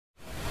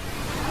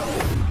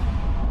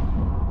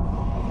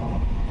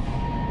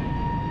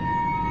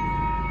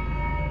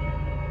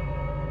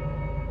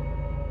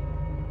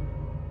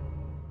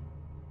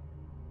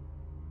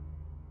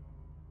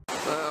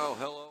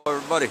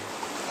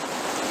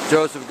everybody?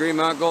 Joseph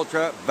Greenmount Gold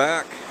Trap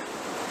back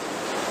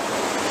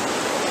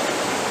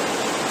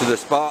to the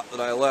spot that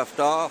I left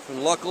off,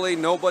 and luckily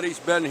nobody's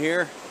been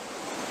here.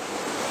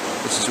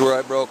 This is where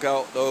I broke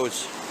out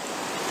those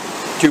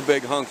two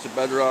big hunks of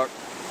bedrock,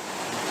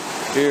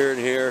 here and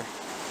here,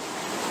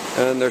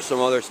 and there's some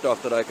other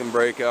stuff that I can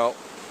break out.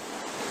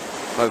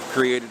 I've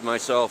created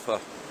myself a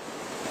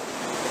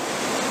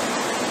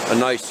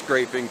nice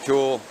scraping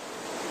tool,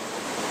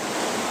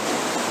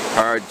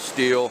 hard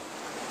steel,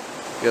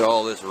 get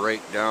all this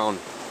raked down,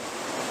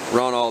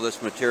 run all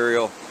this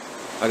material.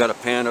 I gotta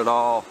pan it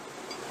all,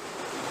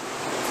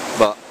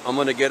 but I'm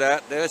gonna get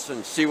at this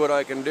and see what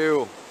I can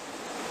do.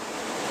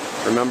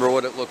 Remember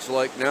what it looks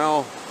like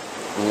now,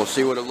 and we'll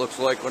see what it looks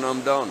like when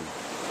I'm done.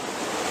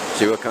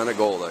 See what kind of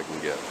gold I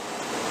can get.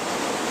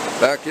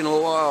 Back in a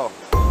little while.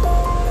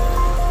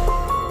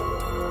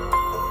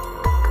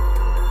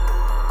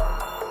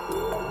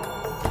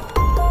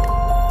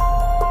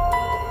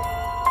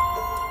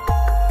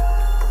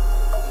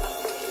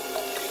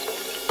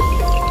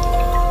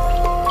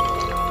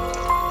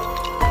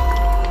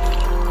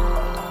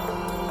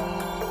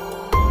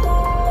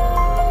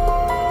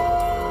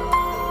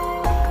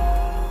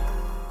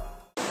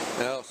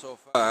 Now, so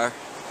far,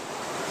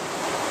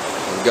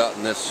 I've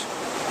gotten this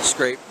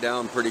scraped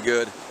down pretty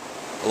good.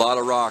 A lot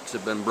of rocks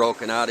have been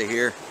broken out of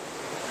here.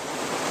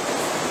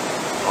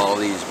 All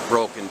these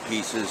broken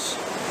pieces.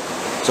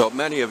 So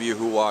many of you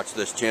who watch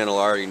this channel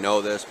already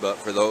know this, but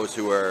for those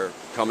who are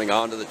coming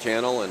onto the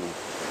channel and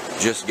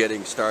just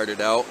getting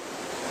started out,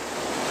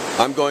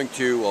 I'm going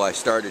to, well, I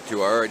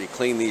already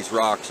cleaned these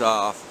rocks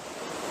off.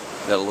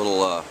 Got a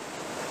little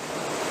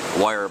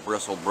wire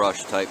bristle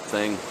brush type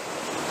thing.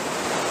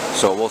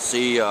 So we'll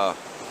see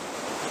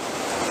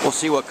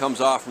what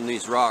comes off from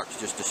these rocks,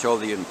 just to show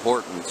the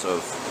importance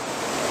of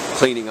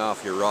cleaning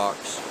off your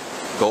rocks.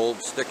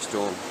 Gold sticks to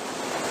them.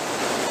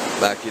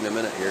 Back in a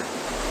minute here.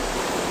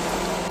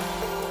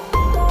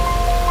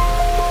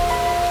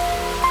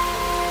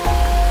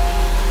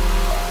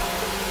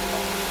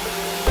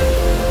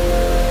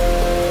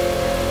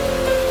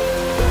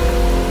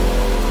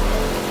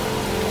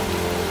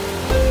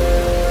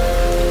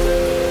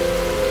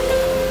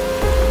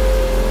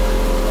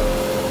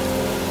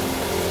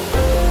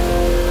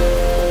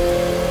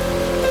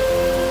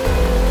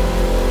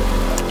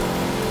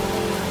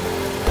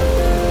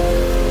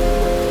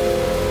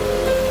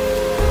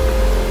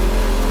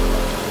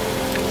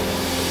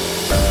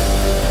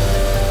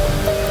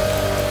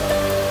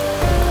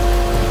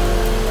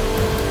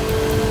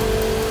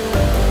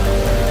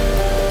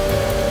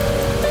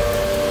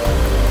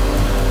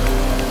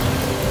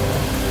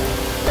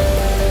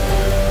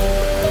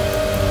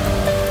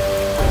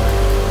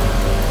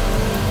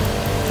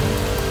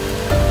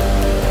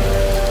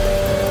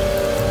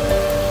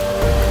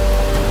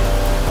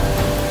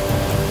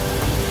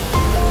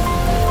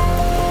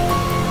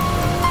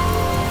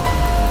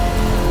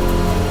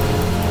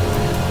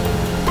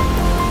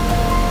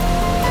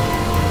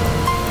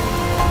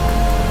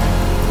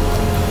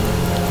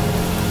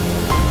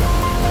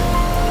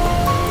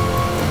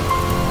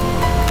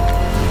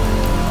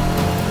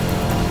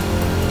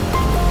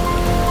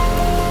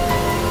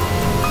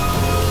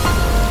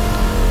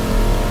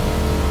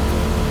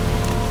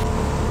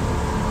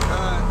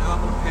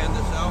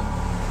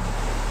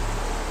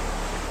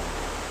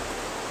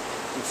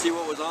 See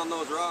what was on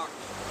those rocks.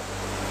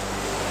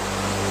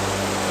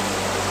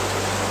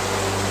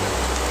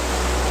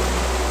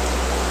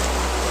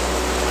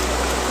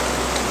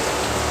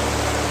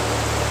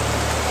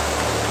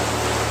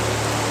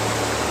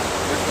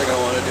 First thing I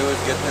want to do is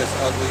get this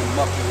ugly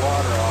mucky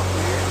water off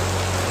of here.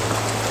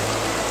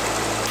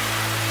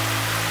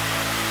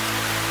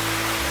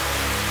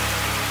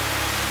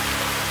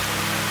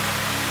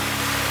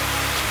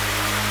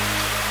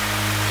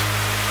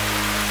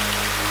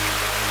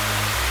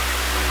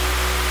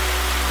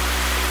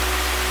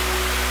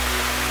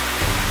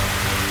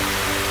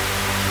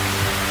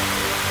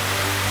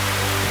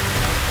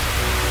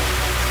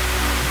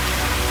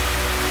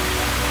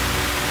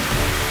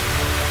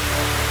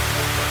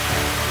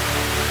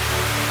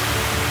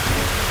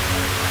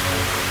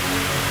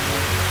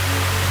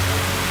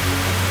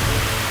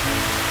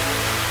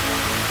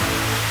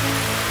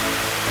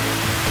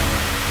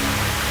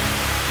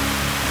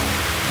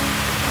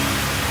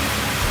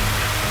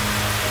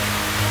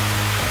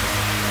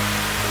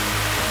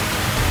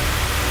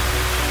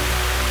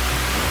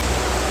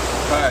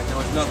 Alright, there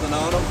was nothing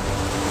on them,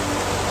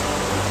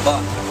 but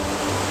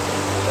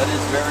that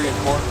is very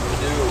important to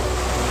do.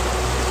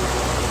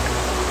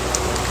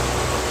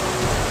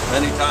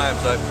 Many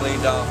times I've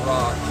cleaned off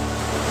rocks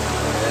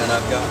and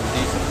I've gotten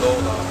decent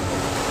gold off them.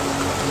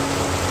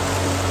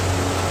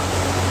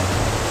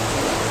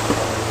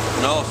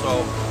 And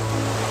also,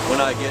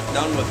 when I get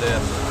done with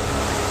this,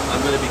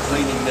 I'm going to be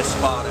cleaning this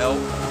spot out.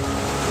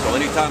 So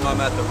anytime I'm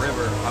at the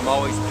river, I'm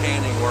always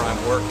panning where I'm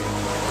working,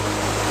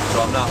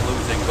 so I'm not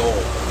losing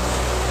gold.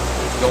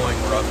 Going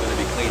where I'm going to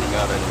be cleaning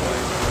out anyway.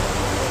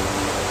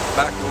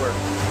 Back to work.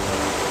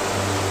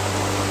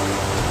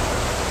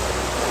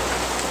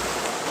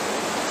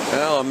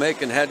 Well, I'm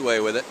making headway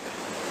with it.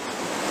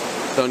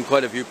 Done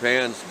quite a few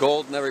pans.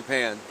 Gold in every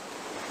pan.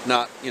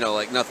 Not, you know,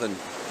 like nothing.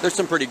 There's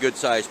some pretty good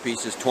sized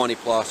pieces, 20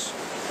 plus.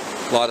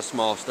 A lot of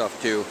small stuff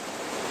too.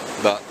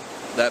 But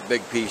that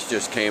big piece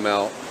just came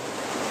out.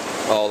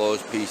 All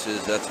those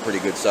pieces, that's a pretty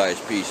good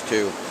sized piece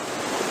too.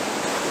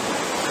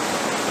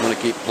 I'm gonna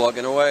keep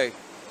plugging away.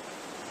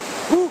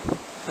 Whew.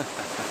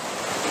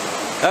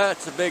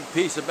 That's a big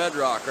piece of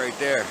bedrock right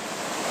there.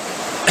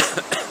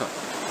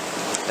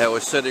 That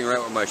was sitting right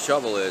where my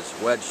shovel is,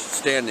 wedged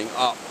standing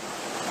up.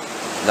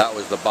 That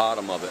was the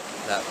bottom of it,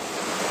 that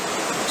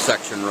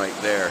section right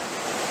there.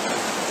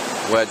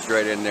 Wedged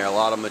right in there. A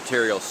lot of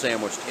material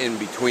sandwiched in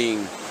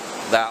between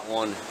that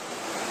one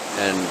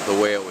and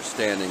the way it was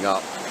standing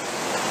up.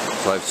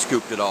 So I've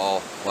scooped it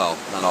all, well,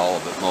 not all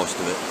of it, most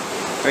of it.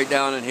 Right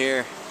down in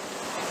here,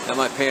 got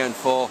my pan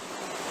full.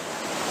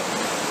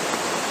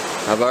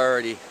 I've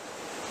already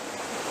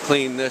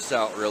cleaned this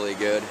out really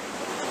good.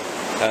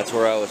 That's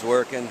where I was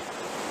working.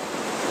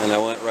 And I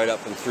went right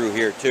up and through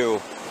here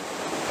too.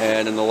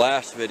 And in the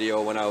last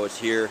video when I was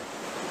here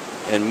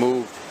and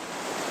moved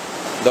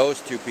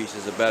those two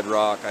pieces of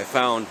bedrock, I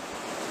found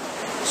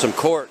some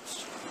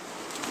quartz.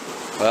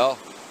 Well,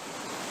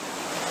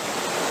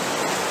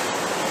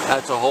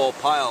 that's a whole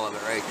pile of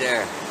it right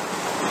there.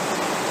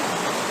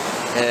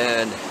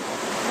 And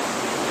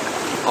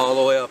all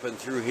the way up and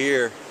through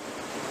here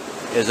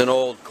is an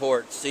old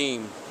quartz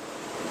seam.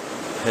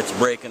 It's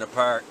breaking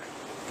apart.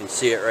 You can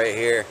see it right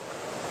here.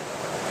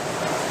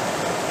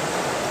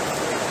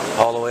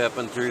 All the way up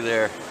and through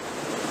there.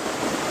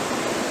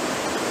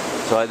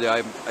 So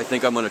I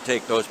think I'm going to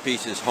take those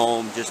pieces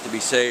home just to be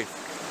safe.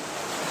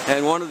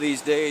 And one of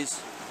these days,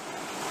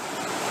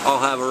 I'll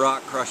have a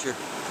rock crusher.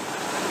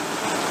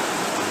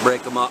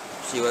 Break them up,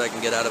 see what I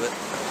can get out of it.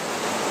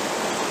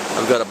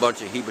 I've got a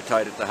bunch of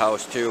hematite at the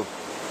house too.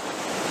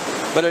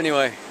 But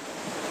anyway,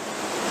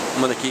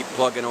 I'm going to keep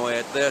plugging away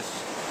at this.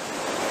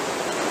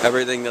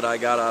 Everything that I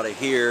got out of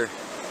here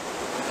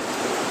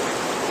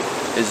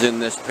is in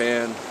this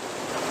pan.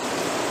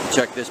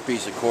 Check this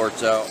piece of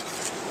quartz out.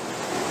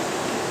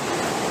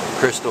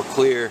 Crystal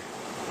clear.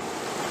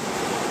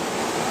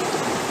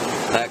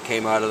 That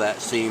came out of that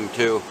seam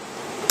too.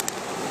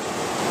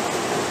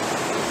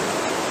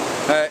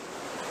 Alright,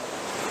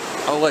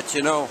 I'll let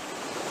you know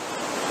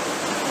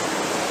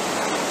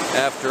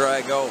after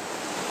I go.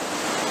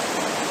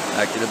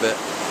 Back in a bit.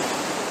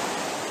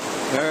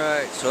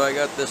 Alright, so I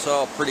got this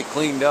all pretty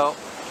cleaned out.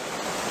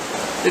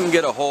 Didn't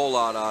get a whole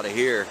lot out of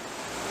here.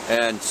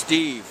 And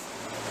Steve,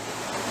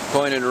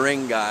 coin and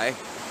ring guy,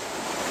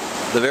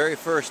 the very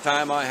first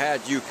time I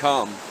had you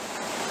come,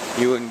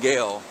 you and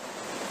Gail,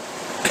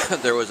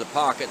 there was a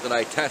pocket that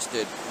I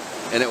tested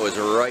and it was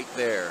right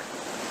there.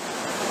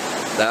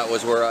 That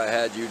was where I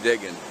had you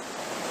digging.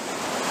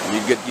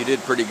 You did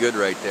pretty good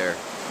right there.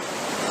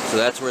 So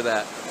that's where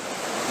that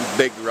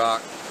big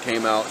rock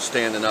came out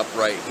standing up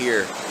right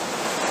here.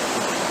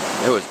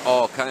 There was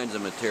all kinds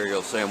of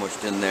material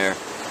sandwiched in there.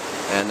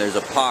 And there's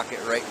a pocket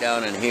right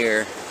down in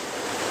here.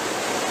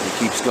 It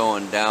keeps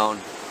going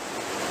down.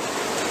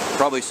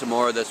 Probably some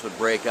more of this would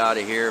break out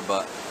of here,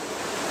 but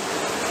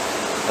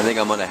I think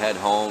I'm going to head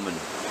home and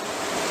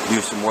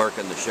do some work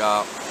in the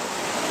shop.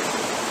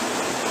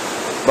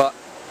 But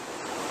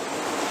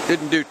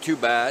didn't do too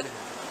bad.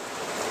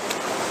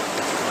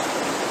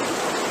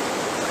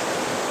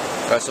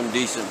 Got some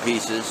decent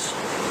pieces.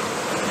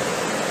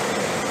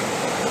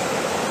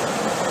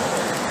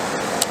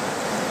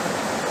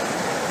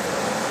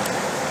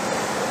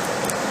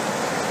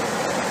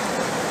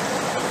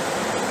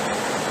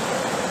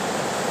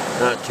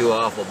 Not too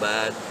awful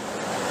bad.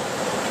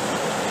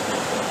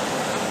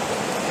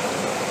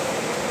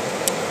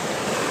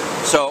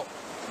 So,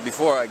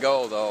 before I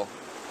go though,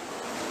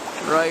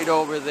 right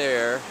over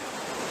there,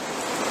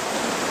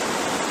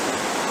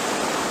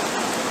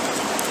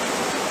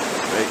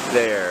 right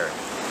there,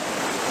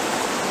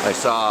 I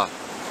saw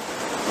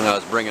when I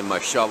was bringing my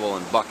shovel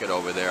and bucket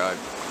over there, I'm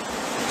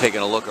taking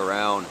a look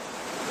around,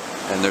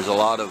 and there's a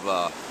lot of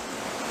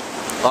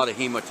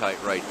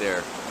hematite right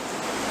there.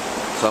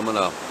 So I'm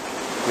gonna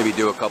maybe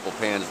do a couple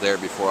pans there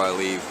before I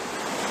leave.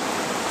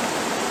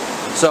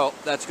 So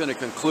that's going to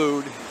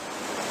conclude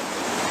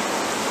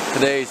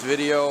today's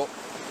video.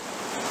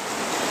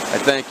 I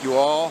thank you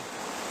all.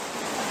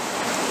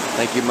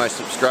 Thank you my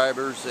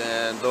subscribers,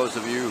 and those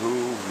of you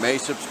who may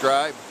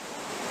subscribe,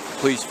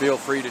 please feel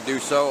free to do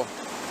so.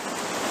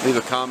 Leave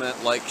a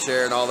comment, like,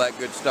 share, and all that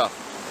good stuff.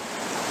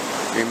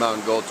 Green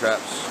Mountain Gold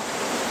Traps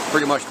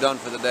pretty much done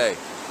for the day,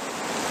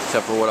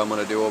 except for what I'm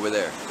going to do over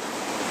there.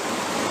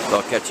 So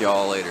I'll catch you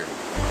all later.